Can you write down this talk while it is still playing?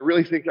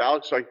really think,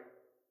 Alex, like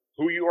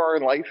who you are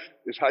in life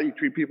is how you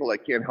treat people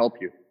that can't help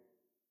you.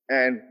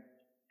 And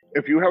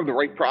if you have the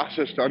right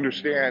process to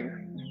understand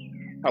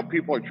how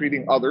people are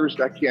treating others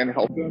that can't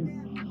help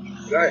them,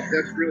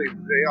 that's really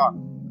who they are.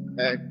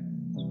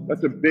 And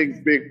that's a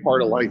big, big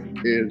part of life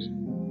is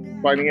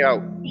finding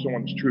out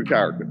someone's true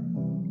character.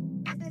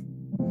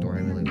 Do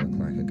I really look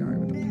like a guy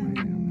with a plan?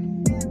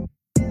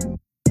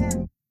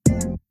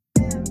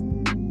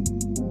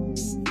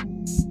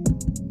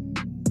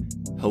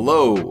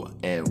 Hello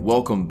and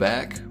welcome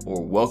back,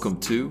 or welcome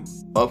to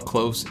Up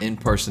Close in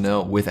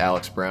Personnel with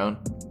Alex Brown.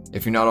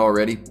 If you're not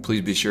already, please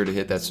be sure to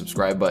hit that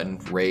subscribe button,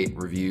 rate,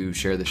 review,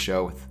 share the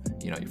show with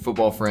your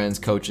football friends,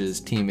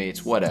 coaches,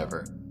 teammates,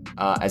 whatever.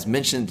 As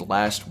mentioned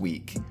last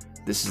week,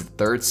 this is the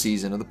third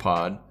season of the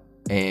pod,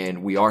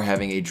 and we are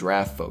having a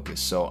draft focus.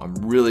 So I'm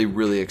really,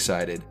 really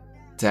excited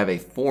to have a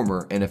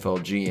former NFL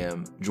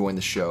GM join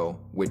the show,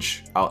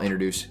 which I'll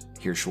introduce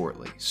here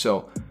shortly.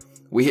 So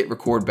we hit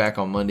record back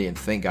on Monday, and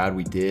thank God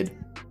we did,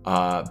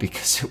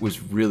 because it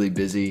was really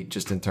busy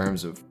just in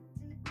terms of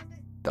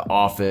the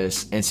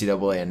office,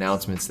 NCAA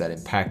announcements that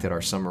impacted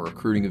our summer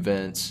recruiting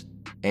events,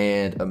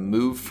 and a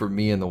move for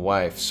me and the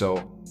wife.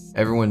 So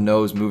everyone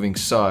knows moving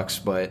sucks,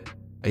 but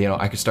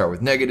I could start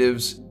with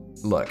negatives.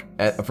 Look,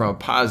 from a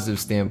positive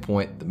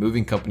standpoint, the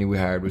moving company we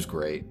hired was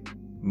great,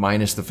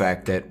 minus the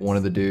fact that one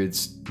of the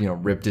dudes,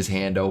 ripped his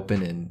hand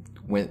open and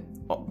went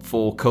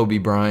full Kobe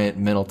Bryant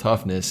mental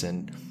toughness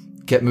and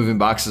kept moving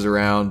boxes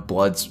around,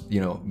 blood's,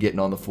 getting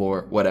on the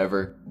floor,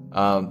 whatever.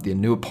 The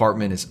new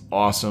apartment is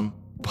awesome,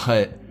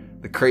 but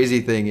the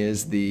crazy thing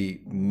is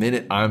the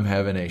minute I'm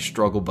having a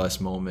struggle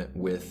bus moment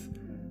with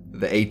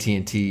the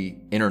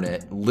AT&T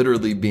internet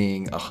literally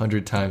being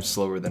 100 times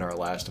slower than our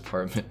last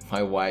apartment,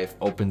 my wife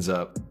opens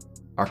up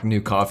our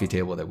new coffee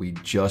table that we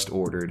just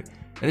ordered,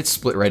 and it's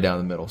split right down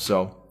the middle.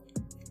 So,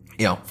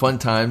 fun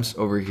times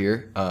over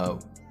here.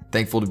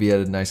 Thankful to be at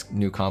a nice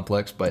new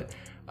complex, but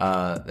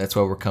that's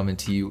why we're coming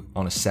to you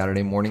on a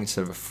Saturday morning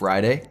instead of a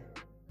Friday.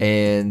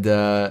 And,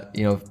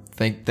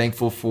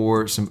 thankful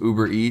for some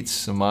Uber Eats,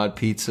 some Mod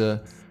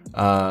Pizza.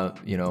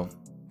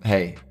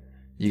 Hey,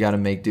 you got to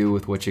make do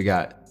with what you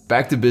got.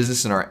 Back to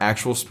business and our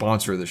actual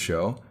sponsor of the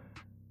show.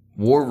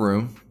 War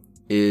Room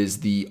is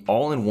the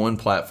all-in-one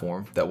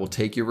platform that will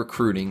take your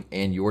recruiting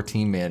and your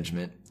team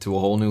management to a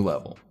whole new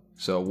level.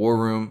 So War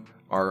Room,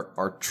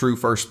 our true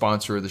first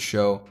sponsor of the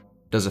show,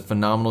 does a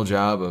phenomenal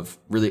job of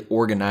really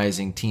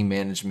organizing team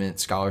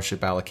management,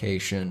 scholarship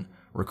allocation,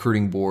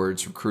 recruiting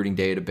boards, recruiting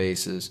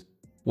databases,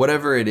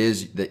 whatever it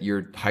is that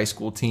your high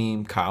school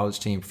team, college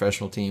team,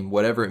 professional team,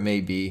 whatever it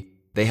may be,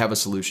 they have a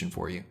solution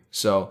for you.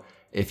 So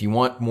if you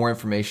want more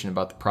information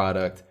about the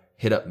product,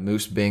 hit up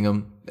Moose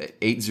Bingham at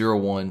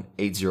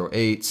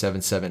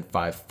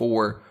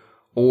 801-808-7754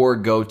 or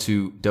go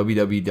to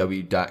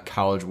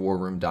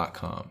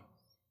www.collegewarroom.com.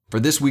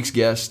 For this week's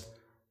guest,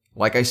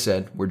 like I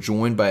said, we're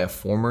joined by a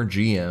former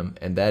GM,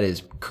 and that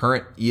is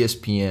current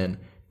ESPN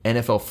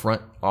NFL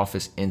front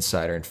office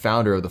insider and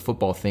founder of the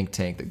football think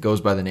tank that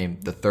goes by the name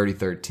The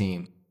 33rd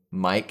Team,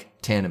 Mike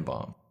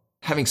Tannenbaum.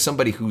 Having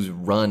somebody who's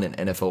run an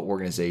NFL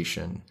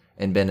organization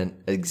and been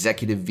an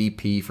executive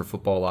VP for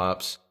football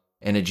ops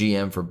and a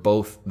GM for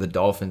both the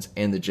Dolphins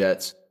and the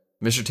Jets,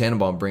 Mr.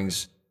 Tannenbaum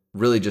brings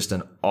really just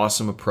an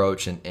awesome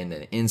approach and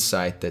an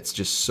insight that's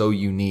just so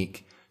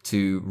unique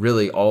to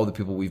really all the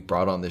people we've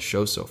brought on this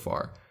show so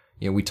far.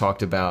 We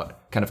talked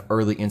about kind of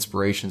early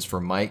inspirations for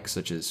Mike,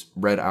 such as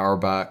Red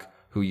Auerbach,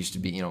 who used to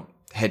be,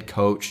 head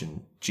coach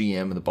and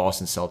GM of the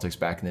Boston Celtics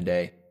back in the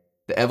day.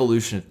 The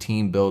evolution of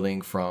team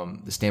building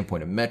from the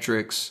standpoint of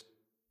metrics,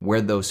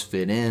 where those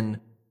fit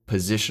in,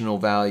 positional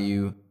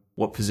value,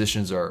 what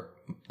positions are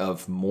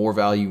of more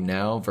value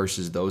now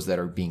versus those that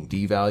are being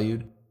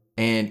devalued,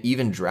 and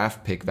even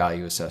draft pick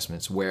value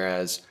assessments,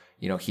 whereas,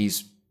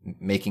 he's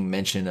making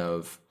mention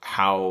of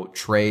how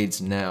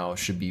trades now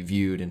should be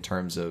viewed in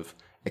terms of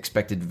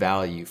expected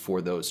value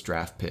for those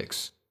draft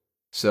picks.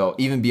 So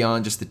even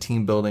beyond just the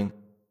team building,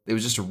 it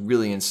was just a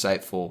really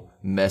insightful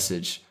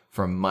message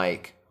from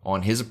Mike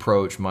on his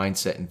approach,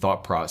 mindset, and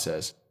thought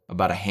process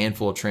about a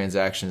handful of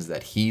transactions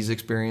that he's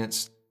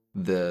experienced,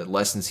 the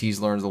lessons he's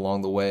learned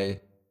along the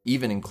way,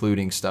 even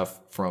including stuff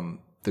from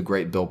the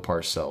great Bill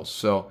Parcells.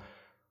 So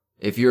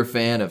if you're a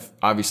fan of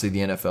obviously the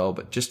NFL,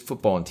 but just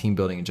football and team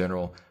building in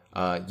general,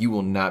 you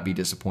will not be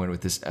disappointed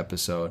with this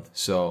episode.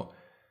 So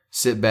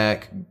sit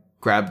back,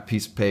 grab a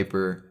piece of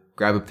paper,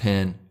 grab a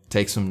pen,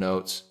 take some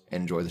notes,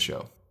 and enjoy the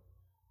show.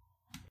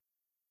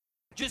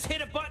 Just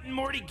hit a button,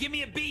 Morty. Give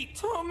me a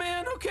beat. Oh,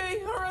 man.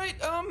 Okay. All right.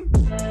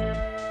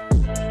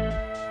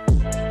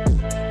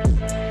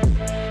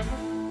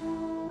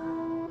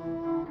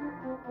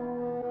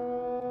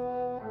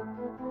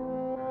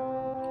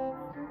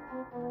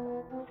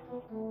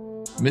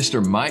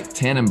 Mr. Mike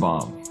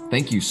Tannenbaum,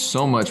 thank you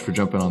so much for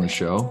jumping on the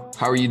show.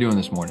 How are you doing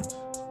this morning?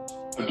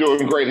 I'm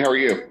doing great. How are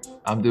you?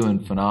 I'm doing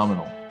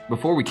phenomenal.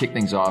 Before we kick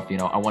things off,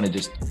 I want to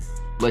just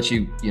let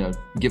you,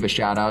 give a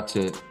shout out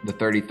to the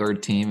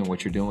 33rd Team and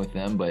what you're doing with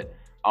them. But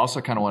I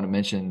also kind of want to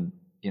mention,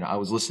 I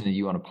was listening to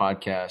you on a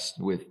podcast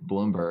with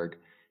Bloomberg,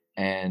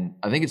 And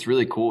I think it's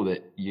really cool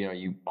that,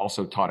 you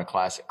also taught a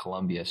class at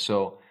Columbia.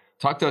 So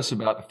talk to us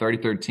about the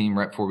 33rd team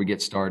right before we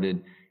get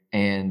started,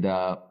 and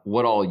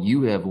what all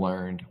you have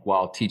learned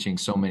while teaching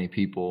so many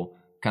people,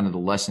 kind of the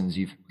lessons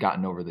you've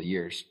gotten over the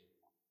years.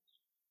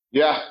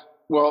 Yeah.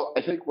 Well,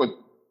 I think what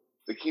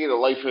the key to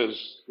life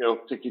is,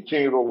 to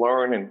continue to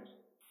learn and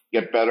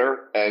get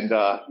better. And,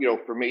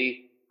 for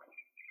me,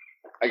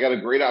 I got a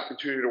great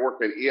opportunity to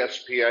work at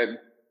ESPN,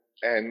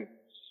 and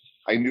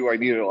I knew I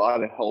needed a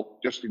lot of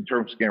help just in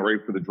terms of getting ready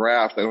for the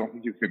draft. I don't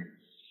think you can,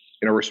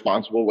 in a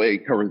responsible way,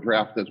 cover the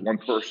draft as one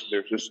person.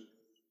 There's just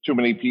too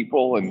many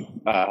people and,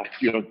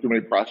 too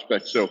many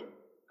prospects. So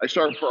I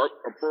started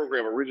a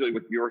program originally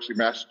with the University of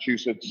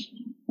Massachusetts,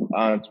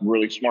 some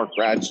really smart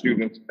grad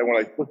students. And what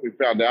I quickly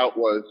found out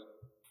was,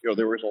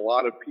 there was a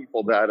lot of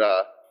people that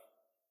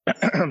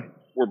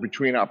were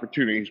between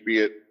opportunities, be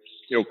it,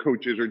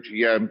 coaches or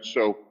GMs.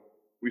 So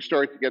we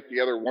started to get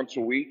together once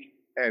a week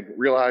and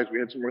realized we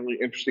had some really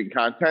interesting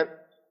content,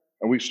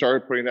 and we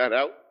started putting that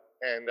out.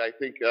 And I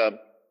think,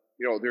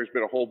 there's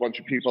been a whole bunch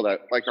of people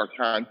that like our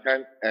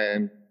content,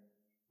 and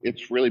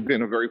it's really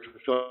been a very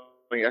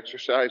fulfilling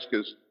exercise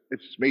because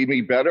it's made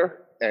me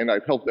better, and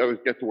I've helped others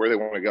get to where they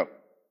want to go.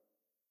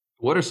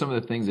 What are some of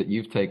the things that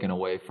you've taken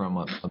away from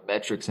a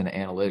metrics and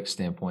analytics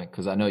standpoint?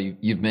 Because I know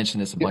you've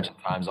mentioned this a bunch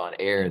of times on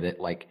air, that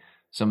like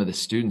some of the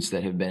students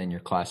that have been in your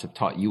class have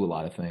taught you a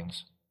lot of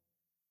things.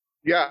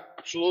 Yeah,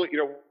 absolutely.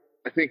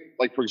 I think,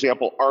 like, for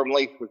example, arm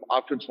length with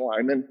offensive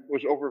linemen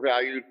was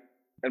overvalued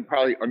and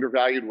probably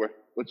undervalued with,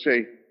 let's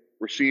say,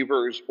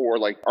 receivers, or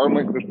like arm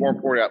length was more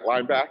important at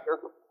linebacker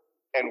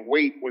and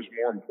weight was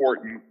more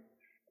important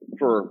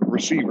for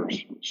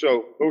receivers.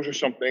 So those are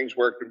some things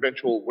where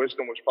conventional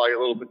wisdom was probably a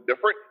little bit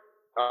different.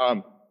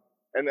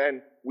 And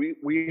then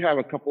we have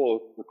a couple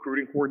of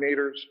recruiting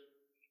coordinators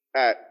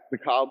at the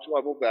college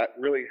level that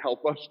really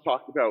help us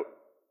talk about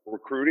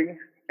recruiting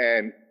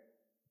and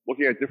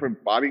looking at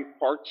different body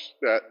parts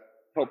that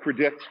help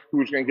predict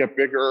who's going to get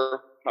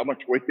bigger, how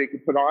much weight they can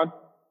put on.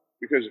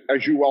 Because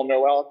as you well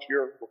know, Alex,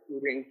 you're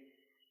recruiting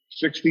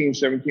 16,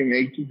 17, and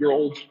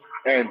 18-year-olds,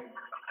 and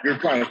you're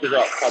trying to figure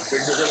out how big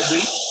they're going to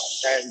be.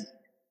 And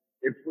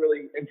it's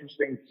really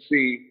interesting to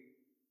see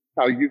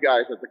how you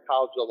guys at the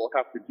college level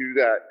have to do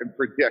that and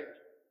predict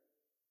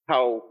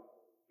how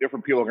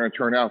different people are going to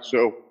turn out.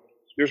 So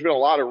there's been a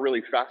lot of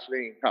really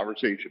fascinating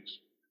conversations.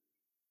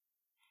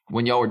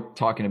 When y'all were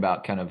talking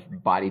about kind of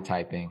body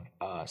typing,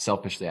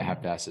 selfishly, I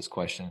have to ask this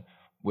question.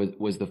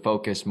 Was the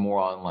focus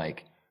more on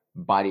like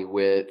body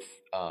width,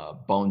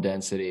 bone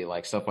density,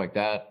 like stuff like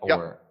that? Or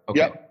Yep. Okay,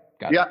 Yep.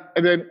 got it. Yeah.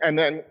 And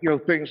then,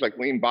 things like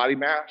lean body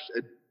mass,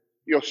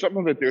 some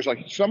of it, there's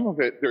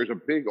a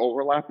big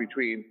overlap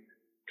between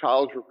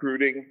college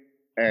recruiting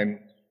and,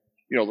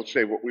 let's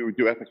say what we would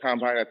do at the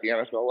combine at the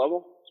NFL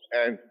level,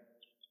 and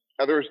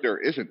others there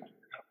isn't.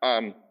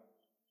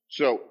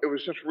 So it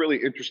was just really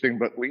interesting,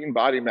 but lean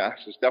body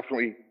mass is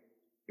definitely,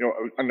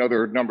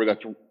 another number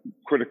that's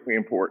critically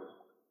important.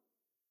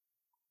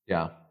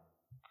 Yeah.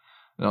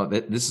 No,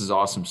 this is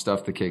awesome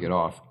stuff to kick it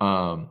off.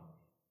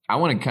 I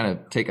want to kind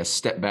of take a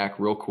step back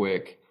real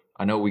quick.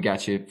 I know we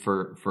got you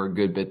for a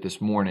good bit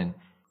this morning.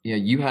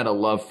 You had a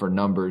love for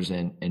numbers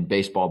and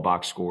baseball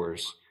box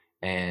scores,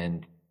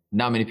 and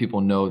not many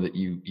people know that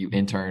you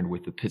interned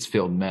with the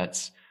Pittsfield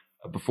Mets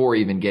before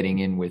even getting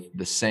in with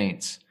the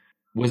Saints.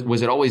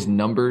 Was it always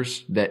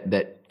numbers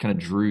that kind of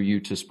drew you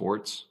to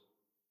sports?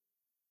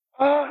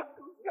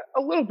 A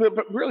little bit,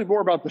 but really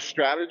more about the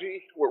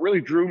strategy. What really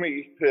drew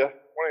me to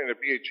wanting to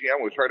be a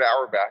GM was Red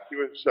Auerbach. He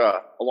was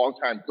a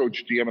longtime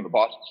coach GM of the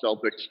Boston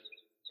Celtics,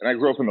 and I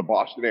grew up in the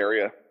Boston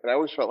area, and I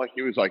always felt like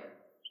he was like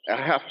a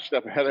half a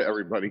step ahead of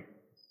everybody.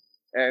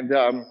 And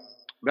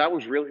that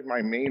was really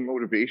my main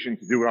motivation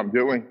to do what I'm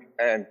doing.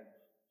 And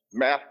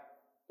math,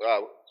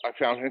 I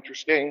found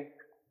interesting,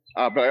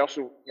 but I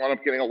also wound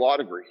up getting a law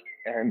degree.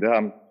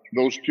 And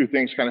those two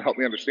things kind of helped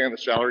me understand the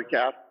salary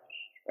cap.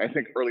 I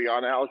think early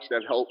on, Alex,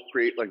 that helped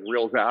create like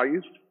real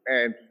value.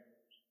 And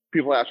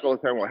people ask all the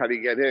time, well, how do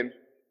you get in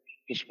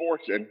to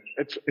sports? And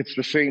it's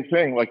the same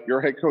thing. Like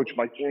your head coach,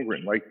 Mike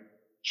Holmgren, like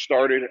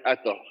started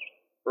at the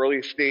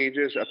earliest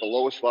stages, at the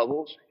lowest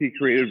levels. He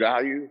created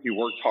value. He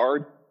worked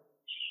hard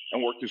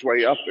and worked his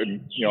way up.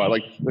 And, I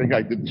like to think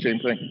I did the same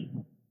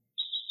thing.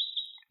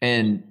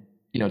 And,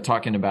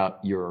 talking about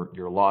your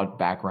law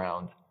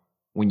background,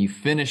 when you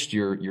finished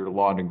your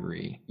law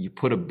degree, you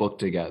put a book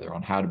together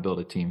on how to build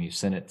a team. You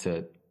sent it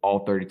to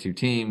all 32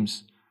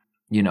 teams,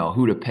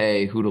 who to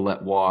pay, who to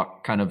let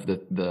walk, kind of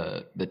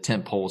the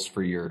tent poles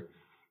for your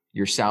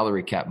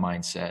salary cap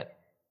mindset.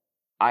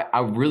 I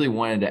really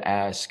wanted to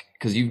ask,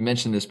 because you've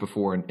mentioned this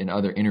before in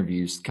other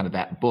interviews, kind of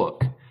that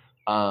book.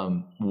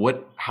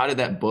 How did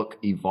that book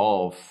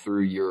evolve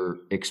through your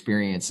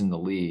experience in the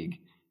league?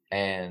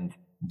 And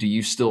do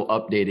you still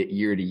update it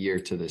year to year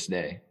to this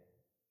day?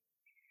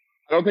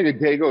 I don't think a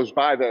day goes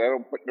by that I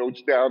don't put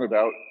notes down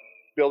about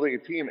building a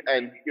team.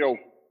 And,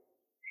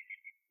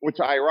 what's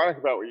ironic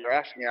about what you're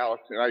asking,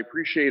 Alex, and I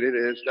appreciate it,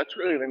 is that's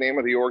really the name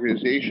of the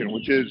organization,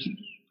 which is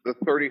the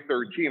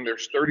 33rd team.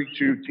 There's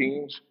 32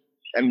 teams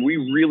And we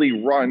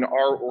really run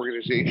our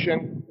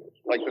organization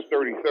like the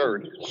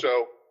 33rd.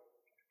 So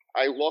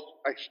I look,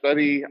 I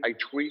study, I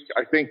tweak.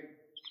 I think,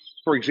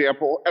 for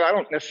example, and I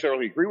don't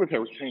necessarily agree with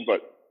everything,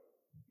 but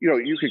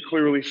you could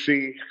clearly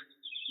see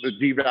the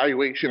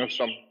devaluation of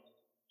some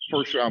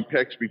first round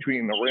picks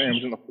between the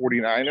Rams and the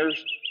 49ers.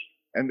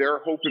 And their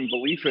hope and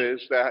belief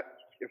is that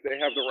if they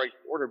have the right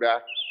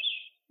quarterback,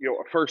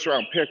 a first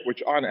round pick,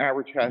 which on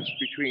average has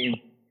between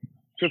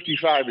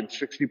 55 and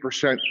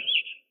 60%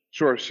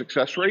 sort of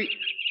success rate,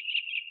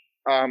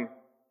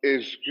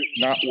 is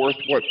not worth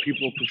what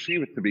people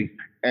perceive it to be.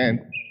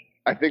 And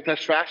I think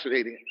that's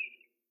fascinating.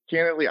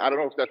 Candidly, I don't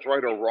know if that's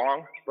right or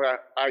wrong,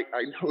 but I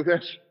know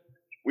this.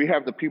 We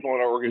have the people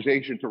in our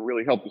organization to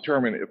really help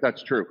determine if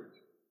that's true.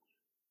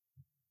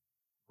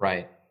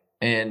 Right.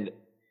 And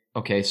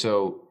okay,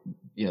 so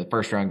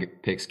first round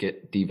picks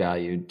get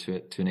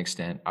devalued to an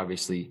extent.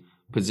 Obviously,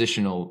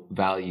 positional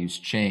values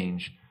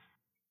change.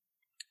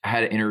 I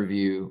had an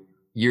interview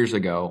years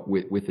ago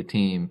with the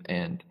team,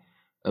 and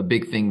a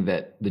big thing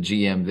that the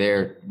GM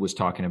there was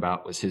talking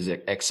about was his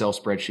Excel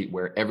spreadsheet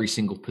where every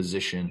single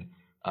position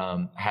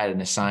had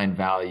an assigned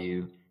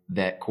value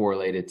that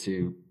correlated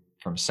to,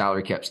 from a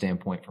salary cap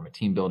standpoint, from a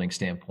team building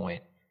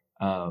standpoint.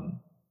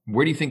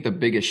 Where do you think the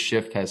biggest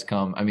shift has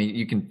come? I mean,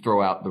 you can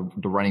throw out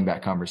the running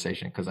back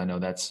conversation because I know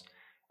that's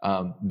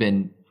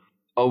been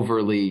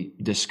overly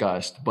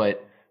discussed,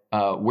 but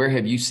where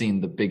have you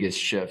seen the biggest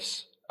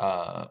shifts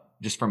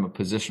just from a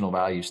positional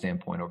value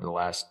standpoint over the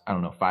last,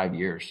 5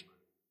 years?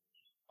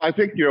 I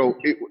think,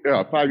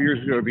 5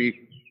 years ago it'd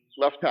be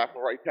left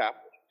tackle, right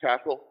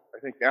tackle. I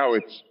think now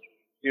it's,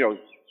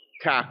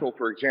 tackle,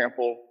 for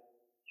example.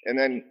 And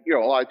then, a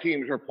lot of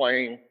teams are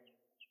playing,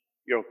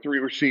 3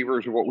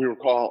 receivers or what we would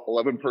call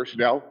 11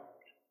 personnel.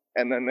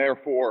 And then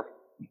therefore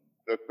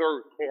the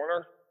third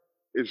corner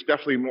is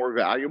definitely more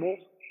valuable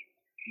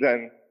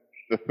than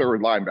the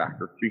third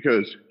linebacker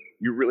because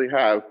you really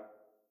have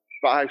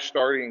 5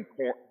 starting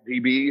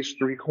DBs,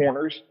 3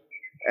 corners,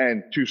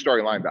 and 2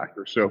 starting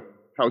linebackers. So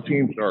how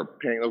teams are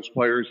paying those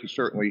players has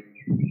certainly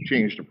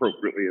changed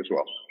appropriately as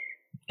well.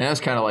 And that's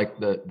kind of like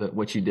the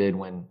what you did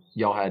when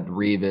y'all had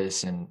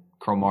Revis and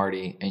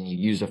Cromartie and you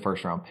used a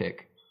first round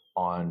pick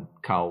on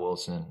Kyle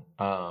Wilson.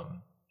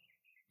 Can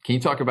you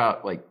talk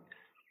about like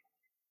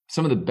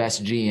some of the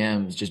best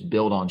GMs just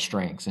build on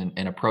strengths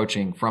and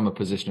approaching from a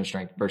position of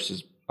strength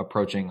versus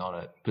approaching on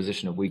a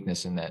position of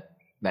weakness in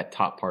that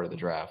top part of the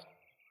draft?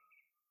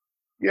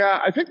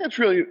 Yeah, I think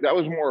that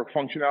was more a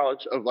function,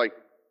 Alex, of like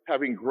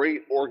having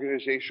great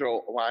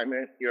organizational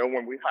alignment.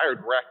 When we hired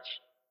Rex,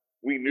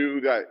 we knew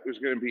that it was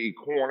going to be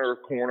corner,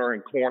 corner,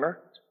 and corner.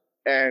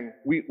 And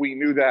we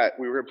knew that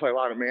we were going to play a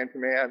lot of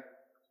man-to-man,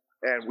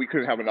 and we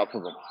couldn't have enough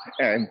of them.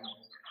 And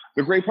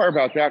the great part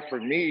about that for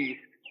me,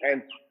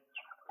 and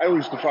I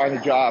always define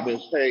a job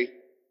as, hey,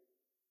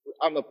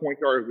 I'm the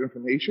point guard of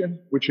information,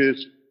 which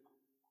is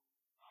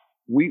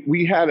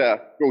we had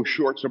to go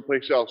short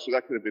someplace else. So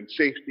that could have been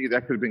safety,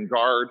 that could have been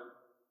guard,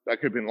 that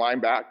could have been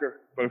linebacker.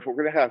 But if we're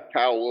going to have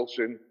Kyle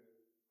Wilson,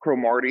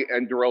 Cromartie,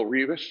 and Darrelle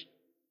Revis,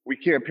 we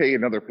can't pay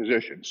another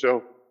position.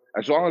 So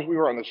as long as we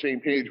were on the same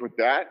page with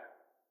that,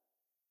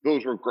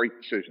 those were great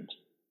decisions.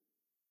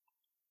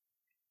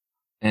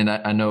 And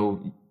I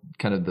know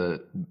kind of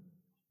the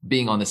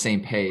being on the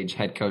same page,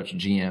 head coach,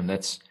 GM,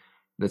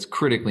 that's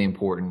critically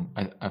important.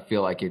 I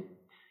feel like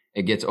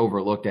it gets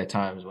overlooked at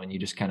times when you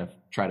just kind of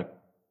try to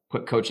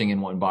put coaching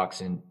in one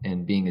box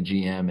and being a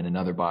GM in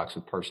another box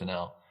with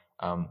personnel.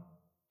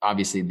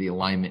 Obviously, the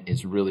alignment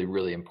is really,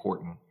 really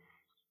important.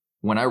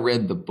 When I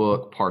read the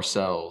book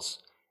Parcells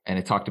and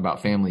it talked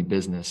about family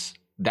business,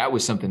 that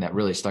was something that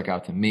really stuck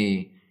out to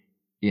me,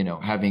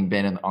 having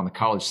been on the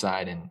college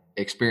side and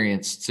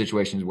experienced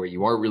situations where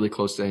you are really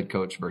close to the head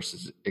coach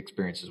versus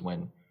experiences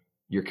when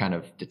you're kind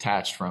of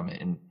detached from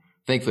it. And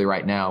thankfully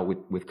right now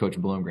with Coach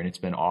Bloomgren, it's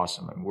been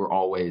awesome. And we're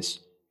always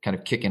kind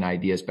of kicking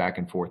ideas back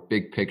and forth,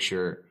 big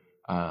picture,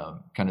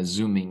 kind of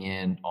zooming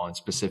in on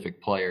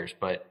specific players.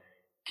 But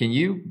can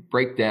you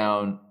break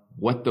down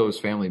what those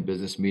family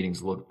business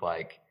meetings looked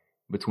like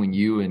between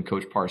you and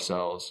Coach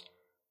Parcells,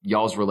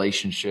 y'all's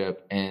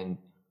relationship, and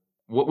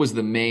what was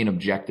the main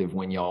objective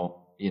when y'all,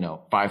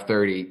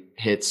 5:30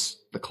 hits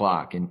the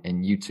clock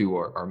and you two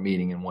are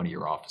meeting in one of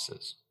your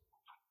offices?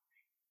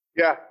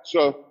 Yeah.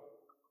 So,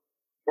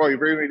 well, you're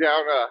bringing me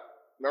down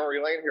memory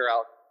lane here,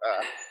 Alex.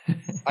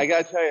 I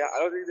got to tell you, I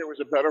don't think there was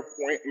a better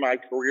point in my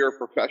career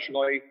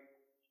professionally.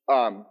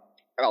 And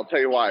I'll tell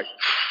you why.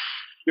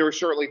 There were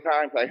certainly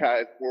times I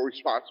had more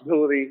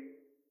responsibility.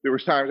 There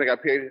was times I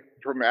got paid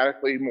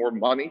dramatically more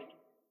money.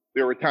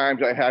 There were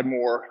times I had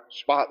more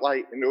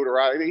spotlight and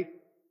notoriety.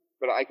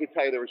 But I could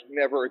tell you there was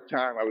never a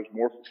time I was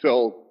more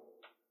fulfilled.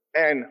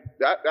 And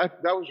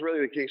that was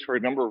really the case for a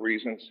number of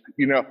reasons,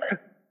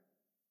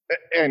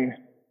 And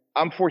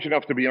I'm fortunate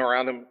enough to be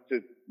around him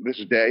to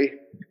this day.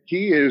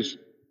 He is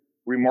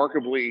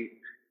remarkably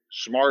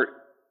smart,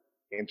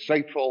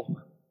 insightful,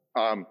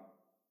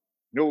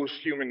 knows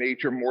human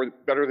nature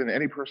better than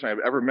any person I've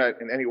ever met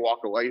in any walk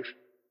of life.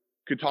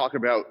 Could talk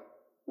about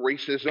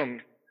racism,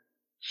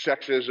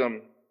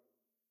 sexism,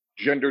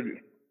 gender,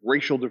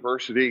 racial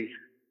diversity,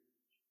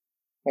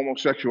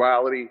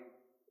 homosexuality,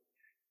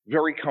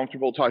 very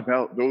comfortable talking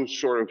about those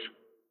sort of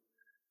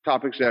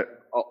topics that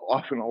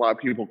often a lot of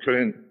people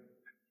couldn't,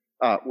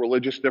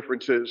 religious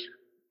differences.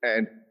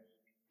 And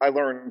I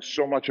learned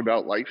so much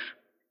about life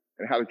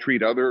and how to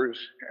treat others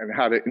and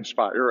how to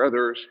inspire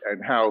others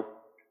and how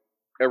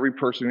every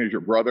person is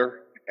your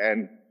brother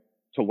and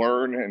to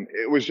learn. And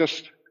it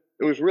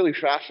was really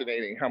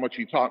fascinating how much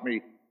he taught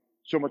me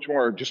so much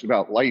more just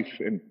about life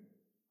and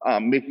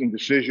making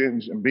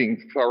decisions and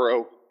being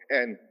thorough.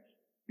 And,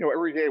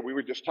 every day we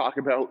would just talk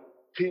about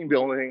team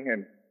building,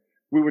 and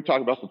we would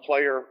talk about the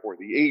player or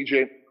the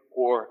agent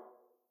or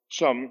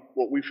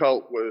what we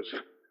felt was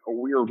a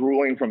weird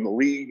ruling from the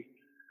league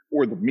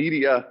or the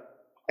media.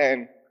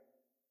 And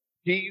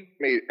he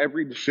made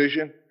every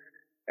decision,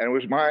 and it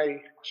was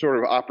my sort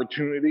of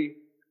opportunity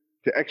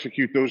to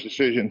execute those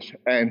decisions.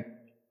 And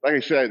like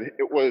I said,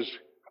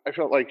 I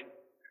felt like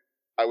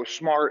I was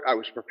smart, I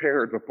was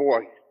prepared, but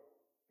boy,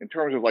 in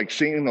terms of like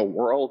seeing the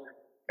world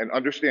and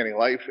understanding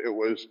life, it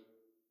was,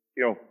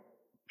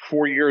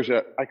 4 years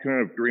that I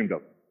couldn't have dreamed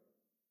of.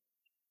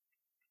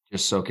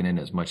 Just soaking in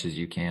as much as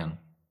you can.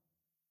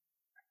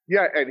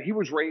 Yeah, and he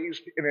was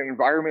raised in an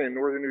environment in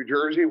northern New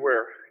Jersey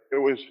where it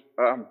was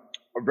a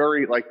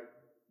very like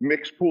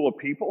mixed pool of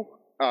people.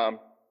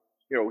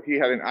 He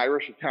had an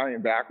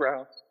Irish-Italian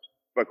background,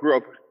 but grew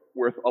up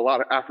with a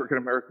lot of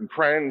African-American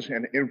friends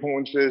and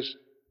influences,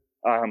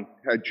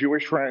 had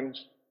Jewish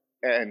friends,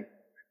 and,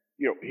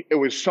 it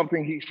was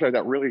something he said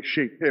that really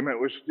shaped him. It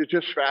was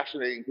just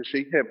fascinating to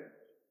see him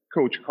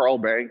coach Carl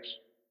Banks,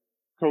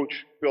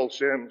 coach Bill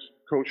Sims,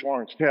 coach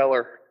Lawrence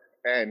Taylor,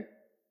 and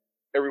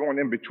everyone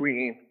in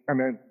between, and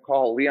then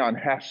call Leon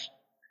Hess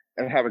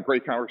and have a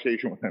great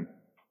conversation with him.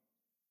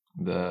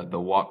 The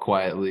walk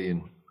quietly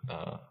and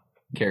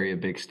carry a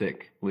big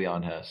stick,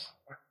 Leon Hess.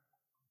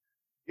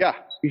 Yeah,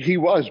 he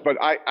was, but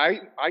I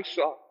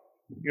saw,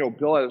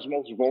 Bill at his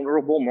most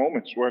vulnerable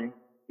moments when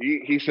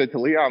he said to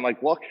Leon,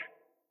 like, look,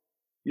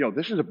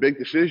 this is a big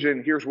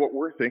decision. Here's what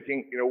we're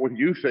thinking. What do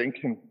you think?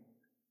 And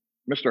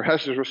Mr.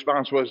 Hess's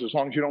response was, as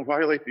long as you don't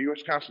violate the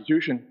U.S.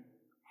 Constitution,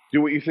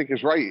 do what you think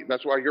is right.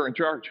 That's why you're in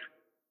charge.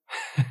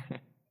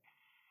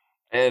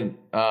 And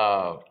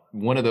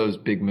one of those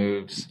big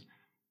moves,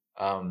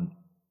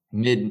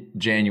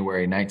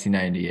 mid-January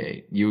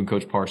 1998, you and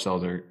Coach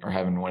Parcells are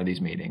having one of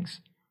these meetings.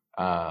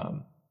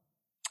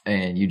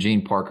 And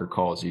Eugene Parker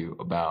calls you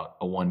about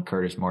a one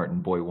Curtis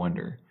Martin boy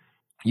wonder.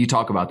 You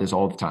talk about this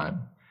all the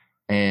time.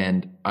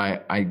 And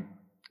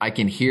I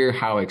can hear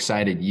how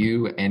excited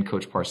you and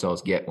Coach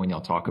Parcells get when y'all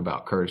talk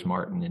about Curtis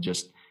Martin and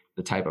just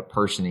the type of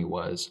person he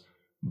was.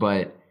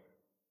 But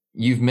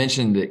you've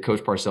mentioned that Coach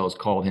Parcells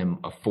called him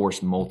a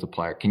force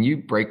multiplier. Can you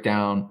break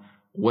down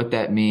what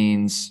that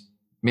means?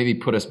 Maybe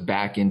put us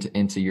back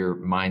into your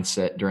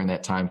mindset during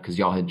that time, because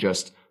y'all had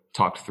just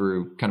talked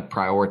through kind of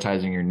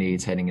prioritizing your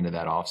needs heading into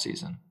that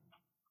offseason.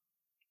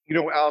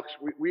 Alex,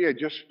 we had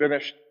just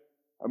finished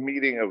a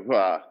meeting of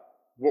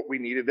what we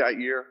needed that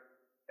year,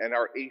 and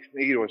our eighth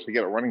need was to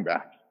get a running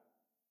back.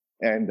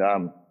 And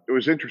it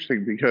was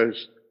interesting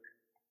because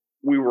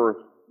we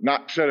were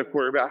not set a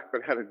quarterback,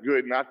 but had a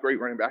good, not great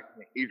running back,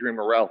 Adrian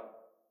Morrell.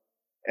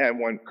 And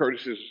when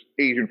Curtis's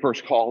agent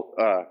first called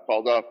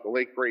up, the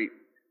late great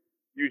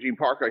Eugene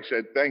Parker, I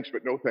said, thanks,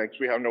 but no thanks.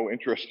 We have no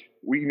interest.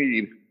 We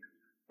need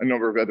a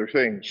number of other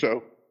things.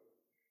 So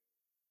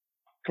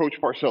Coach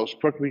Parcells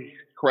quickly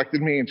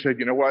corrected me and said,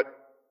 you know what?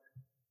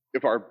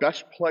 If our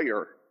best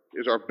player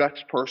is our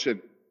best person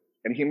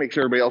and he makes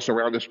everybody else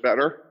around us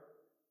better,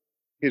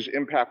 his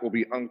impact will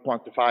be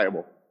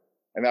unquantifiable.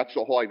 And that's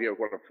the whole idea of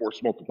what a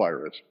force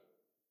multiplier is.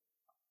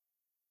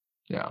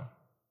 Yeah.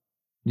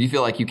 Do you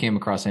feel like you came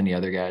across any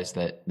other guys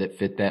that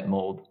fit that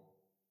mold?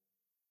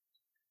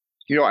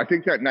 I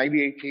think that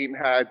 98 team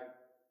had,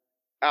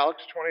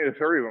 Alex, 20 to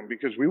 30 of them,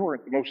 because we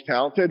weren't the most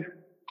talented,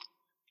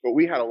 but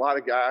we had a lot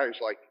of guys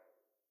like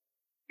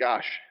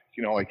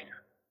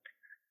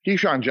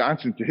Keyshawn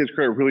Johnson, to his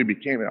credit, really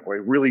became that way,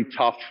 really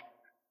tough.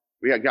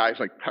 We had guys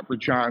like Pepper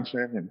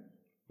Johnson, and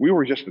we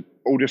were just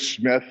Otis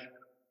Smith,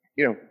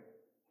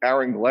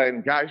 Aaron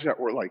Glenn, guys that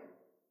were like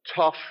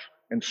tough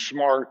and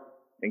smart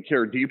and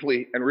cared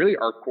deeply. And really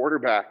our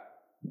quarterback,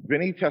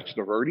 Vinny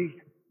Testaverde,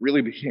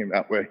 really became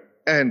that way.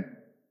 And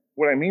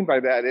what I mean by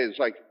that is,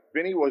 like,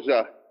 Vinny was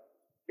a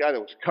guy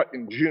that was cut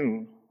in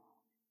June,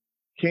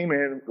 came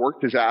in,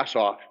 worked his ass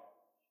off,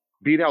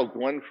 beat out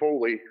Glenn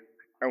Foley.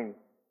 And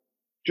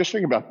just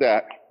think about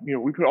that.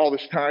 We put all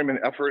this time and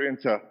effort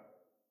into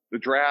the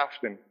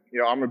draft, and,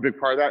 I'm a big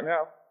part of that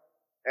now.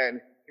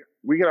 And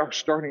we get our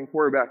starting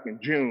quarterback in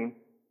June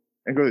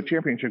and go to the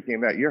championship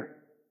game that year.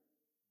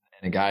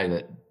 And a guy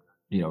that,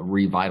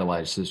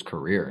 revitalized his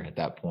career at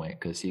that point,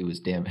 because he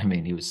was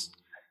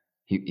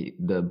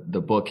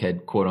the book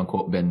had, quote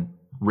unquote, been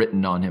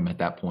written on him at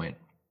that point.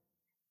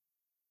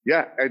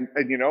 Yeah. And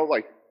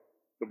the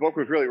book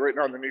was really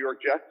written on the New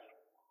York Jets,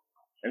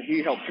 and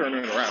he helped turn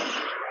it around.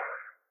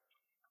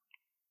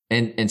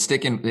 And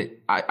sticking,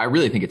 I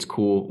really think it's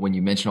cool when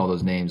you mention all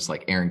those names,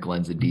 like Aaron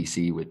Glenn's at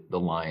DC with the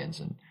Lions,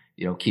 and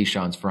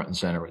Keyshawn's front and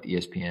center with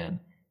ESPN.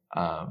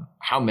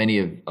 How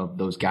many of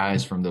those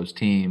guys from those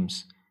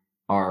teams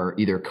are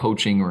either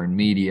coaching or in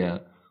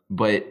media?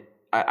 But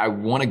I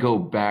want to go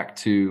back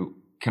to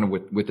kind of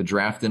with the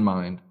draft in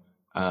mind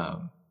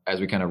as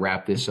we kind of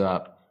wrap this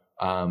up.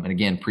 And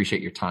again,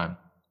 appreciate your time.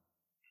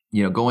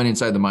 Going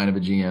inside the mind of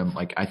a GM,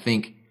 like I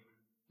think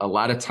a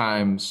lot of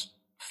times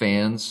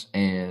fans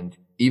and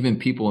even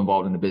people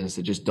involved in the business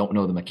that just don't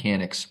know the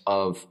mechanics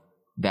of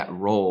that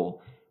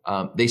role,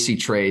 they see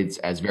trades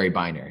as very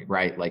binary,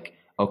 right? Like,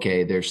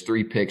 okay, there's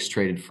 3 picks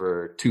traded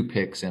for 2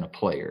 picks and a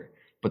player,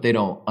 but they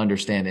don't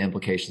understand the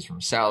implications from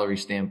a salary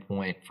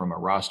standpoint, from a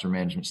roster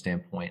management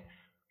standpoint.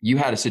 You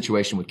had a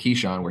situation with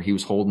Keyshawn where he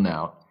was holding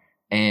out,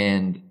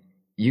 and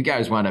you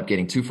guys wound up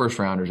getting 2 first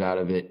rounders out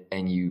of it,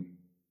 and you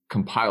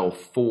compile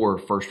 4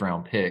 first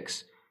round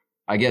picks.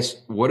 I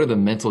guess, what are the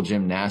mental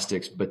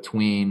gymnastics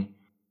between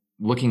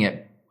looking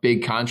at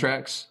big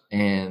contracts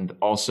and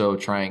also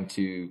trying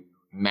to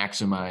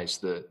maximize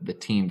the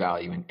team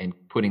value and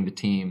putting the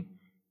team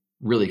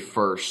really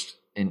first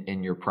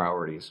in your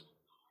priorities?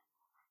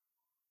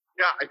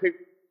 Yeah, I think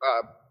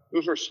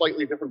those are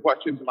slightly different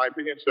questions in my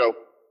opinion. So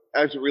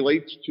as it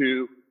relates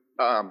to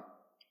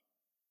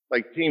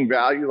like team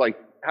value, like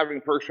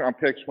having first round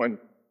picks when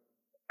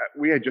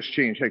we had just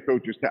changed head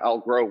coaches to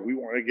Al Groh, we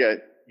want to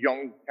get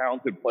young,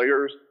 talented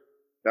players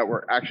that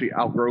were actually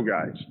Al Groh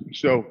guys.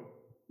 So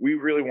we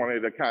really wanted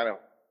to kind of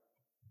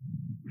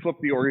flip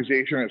the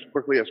organization as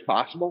quickly as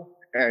possible.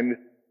 And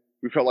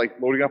we felt like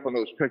loading up on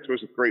those picks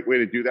was a great way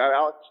to do that,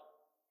 Alex.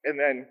 And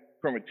then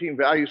from a team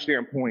value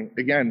standpoint,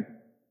 again,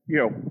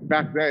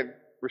 back then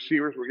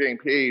receivers were getting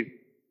paid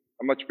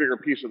a much bigger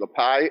piece of the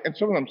pie, and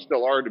some of them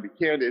still are, to be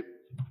candid.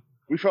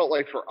 We felt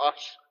like for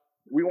us,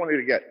 we wanted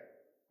to get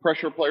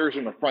pressure players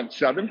in the front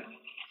 7. And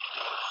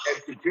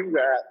to do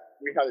that,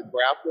 we had to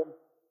draft them.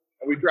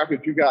 And we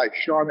drafted 2 guys,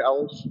 Sean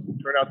Ellis, who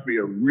turned out to be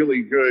a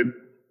really good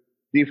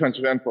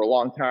defensive end for a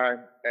long time,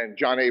 and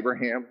John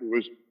Abraham, who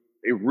was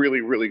a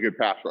really, really good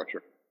pass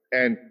rusher.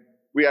 And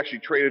we actually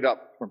traded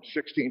up from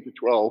 16 to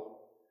 12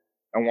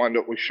 and wound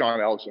up with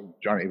Sean Ellis and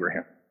John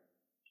Abraham.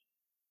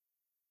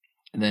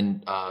 And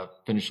then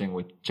finishing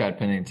with Chad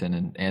Pennington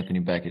and Anthony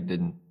Beckett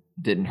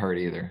didn't hurt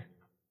either.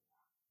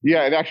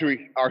 Yeah, and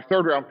actually our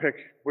 3rd round pick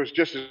was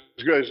just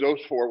as good as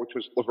those 4, which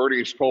was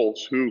Lavernius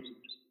Coles, who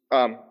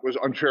was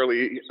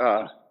unfairly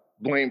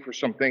blamed for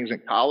some things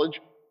in college.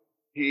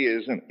 He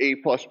is an A++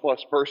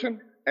 person,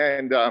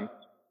 and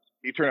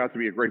he turned out to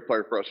be a great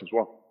player for us as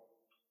well.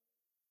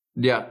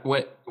 Yeah,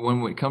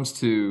 when it comes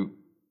to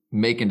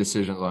making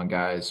decisions on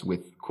guys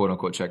with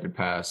quote-unquote checkered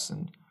past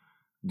and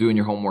doing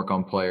your homework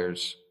on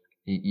players,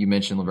 you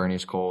mentioned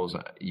Lavernius Coles.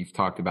 You've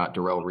talked about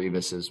Darrelle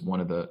Revis as one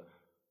of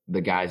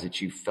the guys that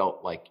you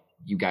felt like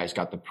you guys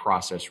got the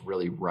process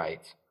really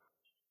right.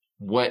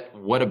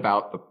 What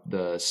about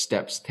the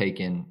steps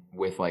taken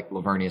with like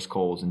Lavernius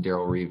Coles and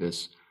Darrelle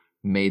Revis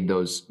made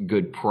those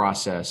good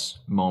process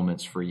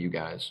moments for you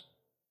guys?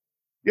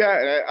 Yeah,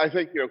 and I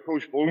think,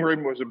 Coach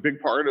Bloomgren was a big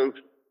part of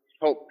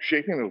help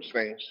shaping those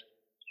things,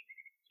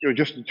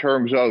 just in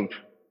terms of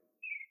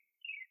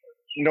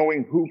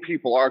knowing who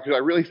people are. Because I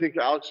really think,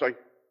 Alex, like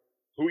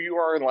who you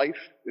are in life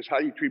is how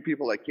you treat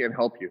people that can't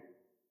help you.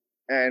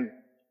 And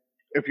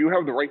if you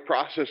have the right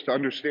process to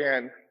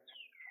understand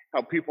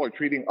how people are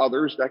treating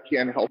others that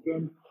can't help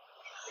them,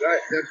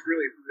 that's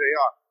really who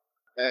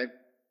they are. And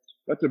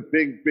that's a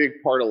big,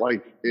 big part of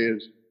life,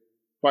 is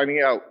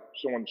finding out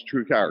someone's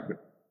true character.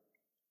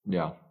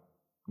 Yeah.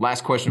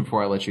 Last question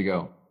before I let you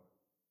go.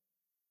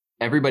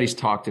 Everybody's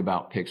talked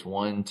about picks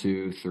 1,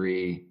 2,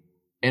 3,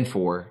 and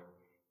 4,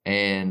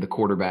 and the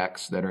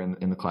quarterbacks that are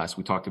in the class.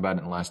 We talked about it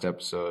in the last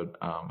episode.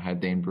 Had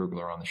Dane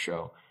Brugler on the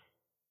show.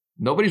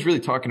 Nobody's really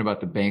talking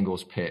about the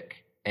Bengals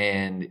pick,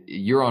 and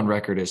you're on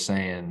record as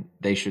saying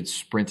they should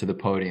sprint to the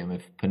podium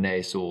if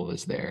Penei Sewell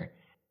is there.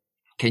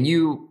 Can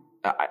you,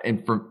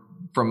 and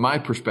from my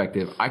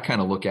perspective, I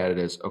kind of look at it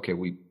as, okay,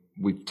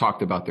 we've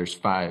talked about there's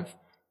 5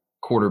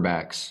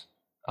 quarterbacks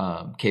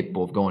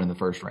capable of going in the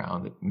first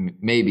round.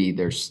 Maybe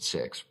there's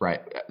 6,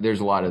 right?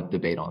 There's a lot of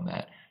debate on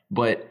that.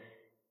 But,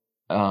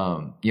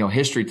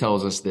 history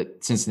tells us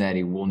that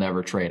Cincinnati will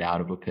never trade out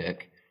of a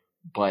pick.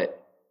 But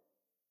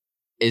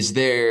is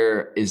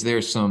there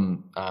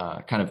some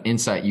kind of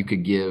insight you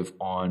could give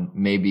on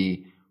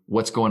maybe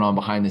what's going on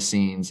behind the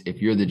scenes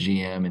if you're the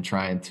GM and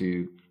trying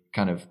to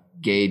kind of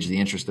gauge the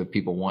interest of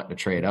people wanting to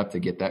trade up to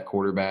get that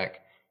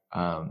quarterback,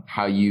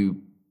 how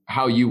you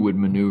would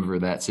maneuver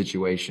that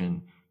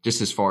situation, just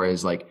as far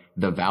as like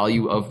the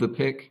value of the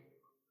pick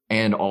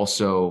and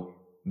also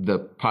the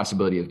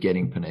possibility of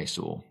getting Penei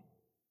Sewell?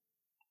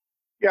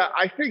 Yeah,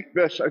 I think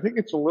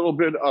it's a little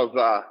bit of,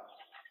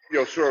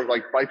 sort of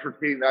like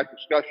bifurcating that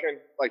discussion.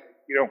 Like,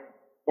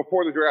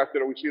 before the draft,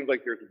 it always seems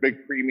like there's a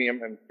big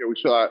premium. And, we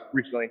saw it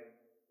recently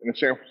in the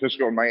San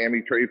Francisco and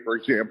Miami trade, for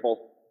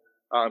example.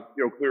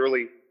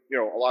 Clearly,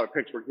 a lot of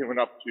picks were given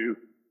up to,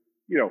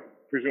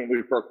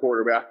 presumably for a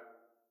quarterback.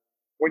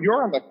 When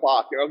you're on the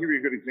clock, and I'll give you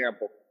a good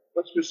example.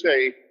 Let's just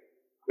say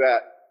that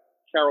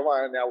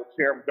Carolina now with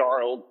Sam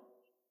Darnold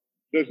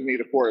doesn't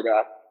need a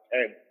quarterback,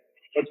 and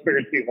let's pick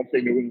a team. Let's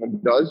say New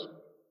England does.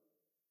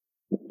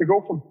 To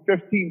go from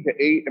 15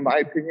 to 8, in my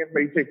opinion,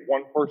 may take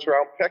one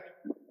first-round pick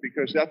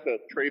because that's a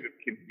trade of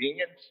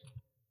convenience.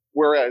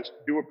 Whereas to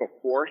do it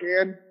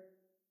beforehand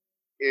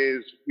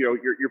is, you're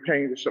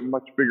paying just a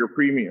much bigger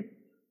premium.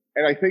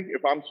 And I think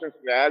if I'm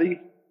Cincinnati,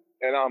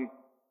 and I'm,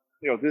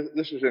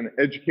 this is an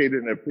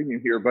educated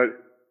opinion here, but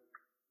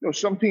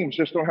some teams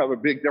just don't have a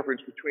big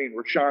difference between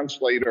Rashawn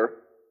Slater,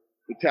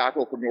 the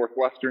tackle from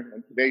Northwestern,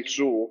 and Penei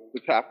Sewell,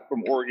 the tackle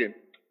from Oregon.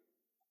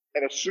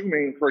 And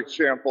assuming, for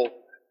example,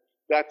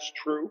 that's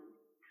true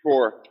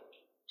for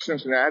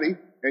Cincinnati,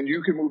 and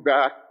you can move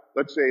back,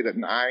 let's say, to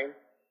 9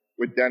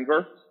 with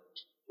Denver,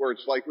 where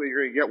it's likely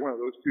you're going to get one of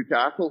those two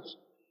tackles,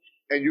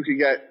 and you can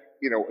get,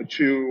 a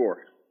 2 or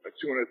a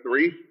 2 and a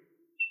 3.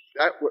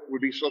 That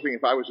would be something,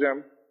 if I was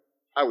them,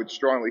 I would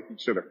strongly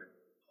consider.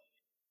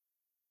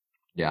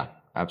 Yeah,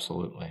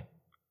 absolutely.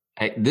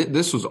 Hey,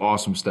 this was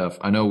awesome stuff.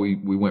 I know we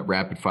went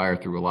rapid fire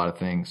through a lot of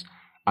things.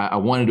 I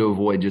wanted to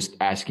avoid just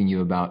asking you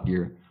about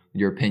your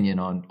opinion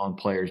on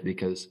players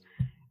because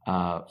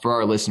for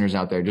our listeners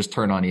out there, just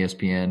turn on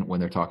ESPN when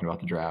they're talking about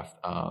the draft.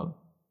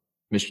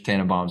 Mr.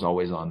 Tannenbaum's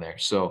always on there.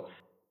 So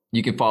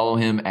you can follow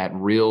him at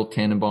Real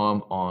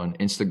Tannenbaum on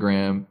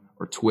Instagram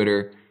or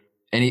Twitter.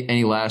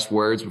 Any last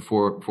words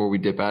before we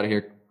dip out of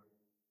here?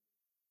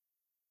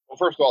 Well,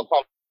 first of all,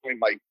 probably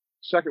Mike.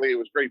 Secondly, it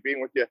was great being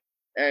with you.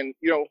 And,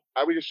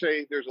 I would just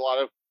say there's a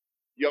lot of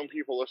young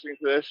people listening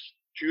to this.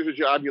 Choose a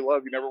job you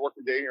love. You never work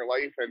a day in your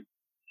life. And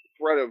the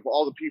thread of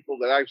all the people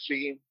that I've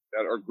seen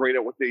that are great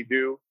at what they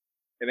do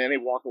in any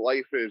walk of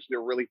life is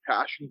they're really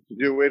passionate to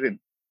do it. And,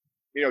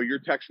 you're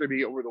texting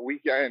me over the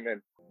weekend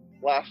and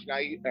last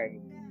night, and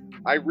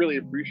I really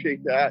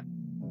appreciate that.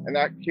 And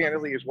that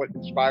candidly is what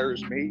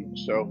inspires me.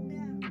 So,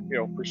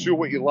 pursue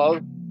what you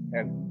love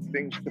and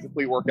things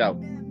typically work out.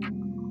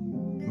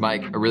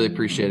 Mike, I really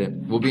appreciate it.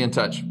 We'll be in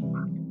touch.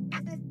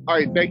 All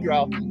right. Thank you,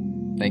 Alex.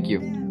 Thank you.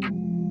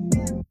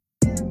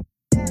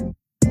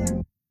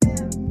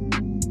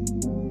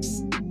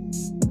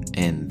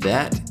 And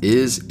that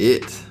is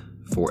it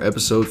for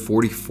episode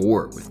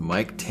 44 with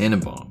Mike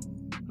Tannenbaum.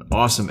 An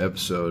awesome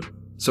episode.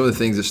 Some of the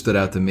things that stood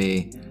out to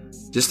me,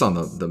 just on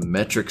the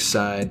metric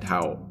side,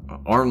 how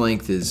arm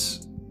length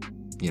is,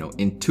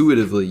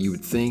 intuitively you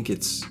would think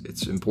it's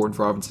important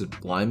for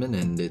offensive linemen,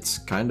 and it's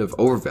kind of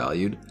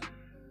overvalued.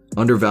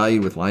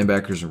 Undervalued with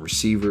linebackers and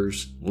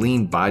receivers.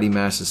 Lean body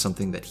mass is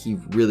something that he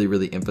really,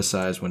 really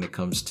emphasized when it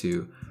comes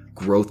to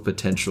growth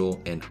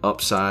potential and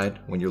upside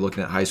when you're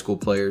looking at high school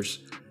players.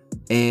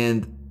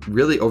 And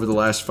really over the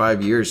last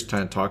 5 years,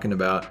 kind of talking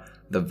about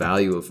the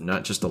value of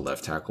not just a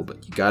left tackle,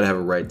 but you got to have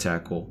a right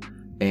tackle,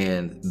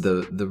 and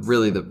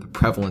the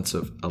prevalence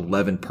of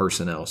 11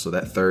 personnel. So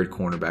that third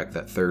cornerback,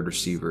 that third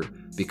receiver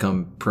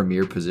become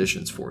premier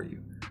positions for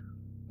you.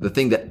 The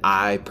thing that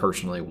I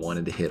personally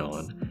wanted to hit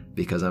on,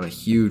 because I'm a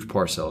huge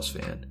Parcells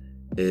fan,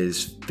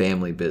 is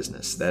family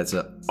business. That's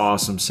an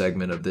awesome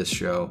segment of this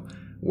show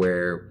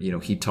where,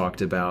 he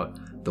talked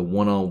about the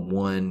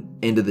one-on-one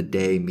end of the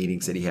day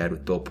meetings that he had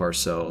with Bill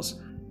Parcells.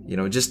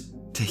 Just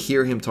to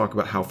hear him talk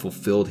about how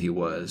fulfilled he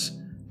was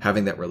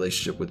having that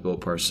relationship with Bill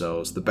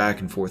Parcells, the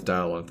back and forth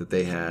dialogue that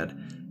they had,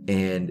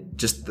 and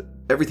just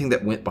everything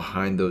that went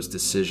behind those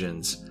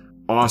decisions.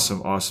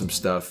 Awesome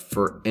stuff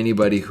for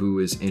anybody who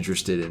is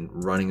interested in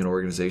running an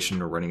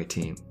organization or running a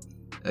team.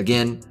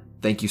 Again,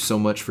 thank you so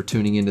much for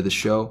tuning into the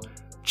show.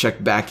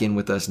 Check back in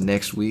with us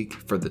next week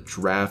for the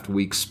Draft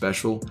Week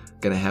special.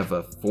 Gonna have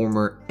a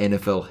former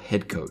NFL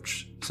head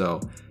coach. So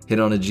hit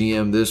on a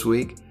GM this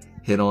week,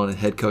 hit on a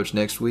head coach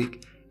next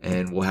week,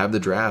 and we'll have the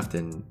draft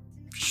in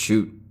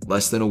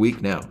less than a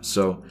week now.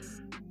 So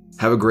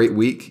have a great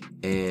week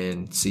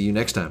and see you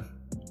next time.